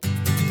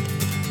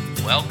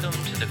Welcome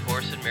to the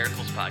Course in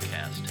Miracles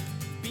podcast.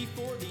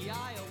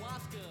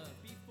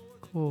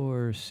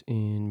 Course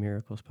in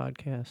Miracles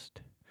podcast,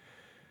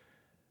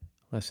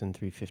 lesson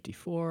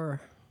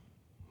 354.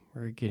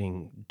 We're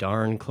getting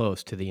darn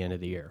close to the end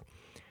of the year.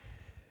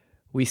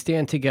 We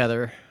stand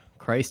together,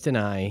 Christ and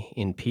I,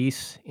 in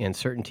peace and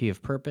certainty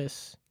of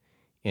purpose,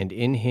 and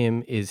in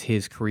him is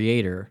his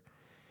creator,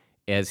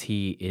 as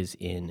he is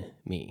in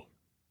me.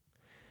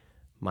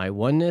 My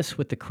oneness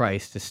with the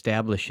Christ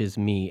establishes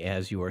me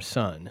as your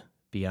son,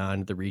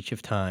 beyond the reach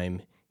of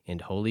time,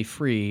 and wholly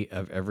free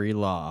of every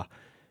law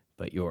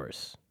but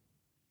yours.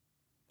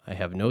 I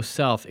have no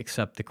self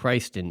except the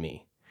Christ in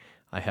me.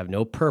 I have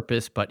no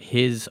purpose but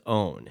his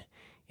own,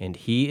 and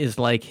he is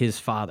like his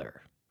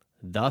Father.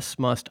 Thus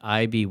must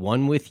I be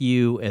one with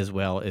you as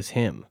well as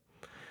him.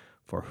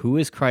 For who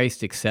is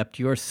Christ except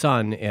your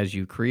Son as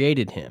you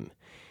created him?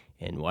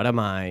 And what am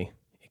I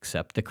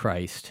except the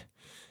Christ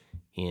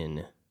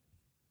in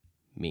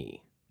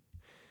me?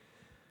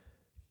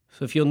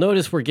 So if you'll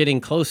notice, we're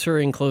getting closer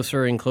and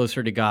closer and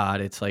closer to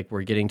God. It's like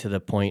we're getting to the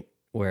point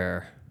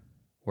where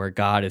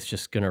God is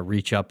just going to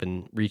reach out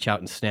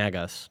and snag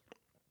us,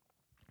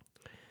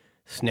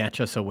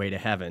 snatch us away to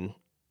heaven.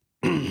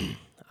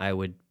 I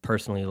would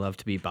personally love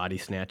to be body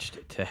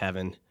snatched to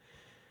heaven.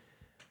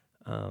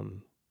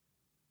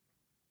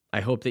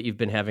 I hope that you've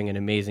been having an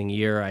amazing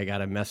year. I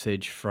got a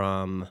message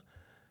from,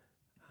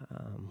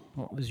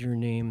 what was your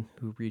name,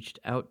 who reached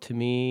out to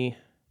me?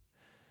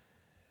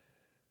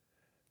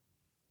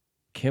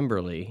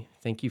 Kimberly.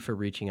 Thank you for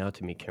reaching out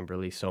to me,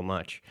 Kimberly, so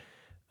much.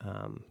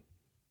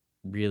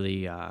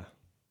 Really, I've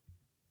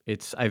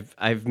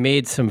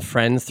made some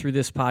friends through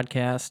this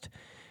podcast.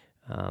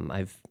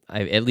 I've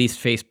at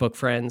least Facebook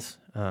friends.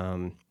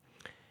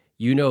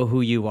 You know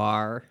who you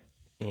are,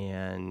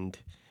 and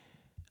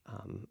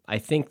I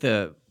think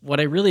what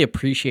I really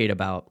appreciate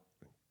about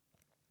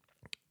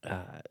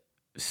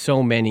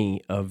so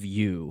many of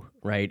you,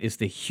 right, is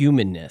the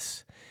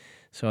humanness.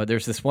 So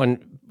there's this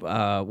one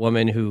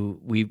woman who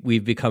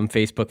we've become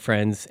Facebook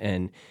friends,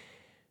 and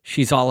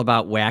she's all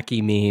about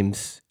wacky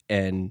memes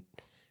and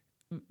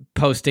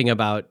posting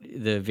about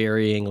the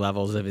varying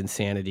levels of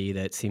insanity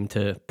that seem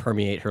to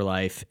permeate her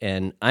life.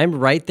 And I'm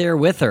right there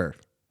with her.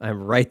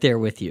 I'm right there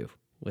with you,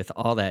 with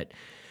all that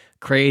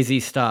crazy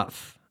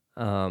stuff,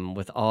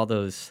 with all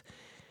those,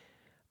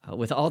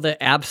 with all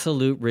the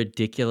absolute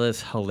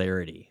ridiculous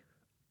hilarity.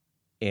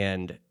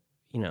 And,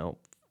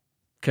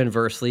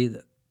 conversely,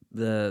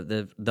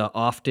 the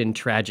often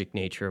tragic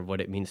nature of what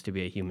it means to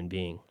be a human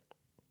being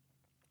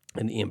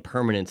and the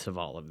impermanence of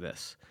all of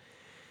this.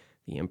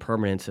 The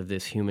impermanence of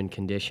this human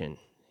condition.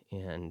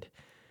 And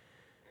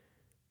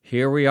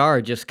here we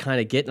are, just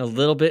kind of getting a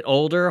little bit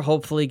older,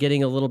 hopefully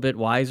getting a little bit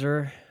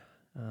wiser.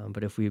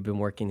 But if we've been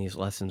working these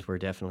lessons, we're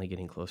definitely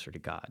getting closer to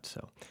God.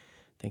 So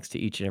thanks to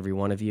each and every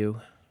one of you.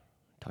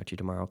 Talk to you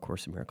tomorrow,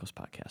 Course in Miracles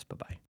podcast.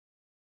 Bye-bye.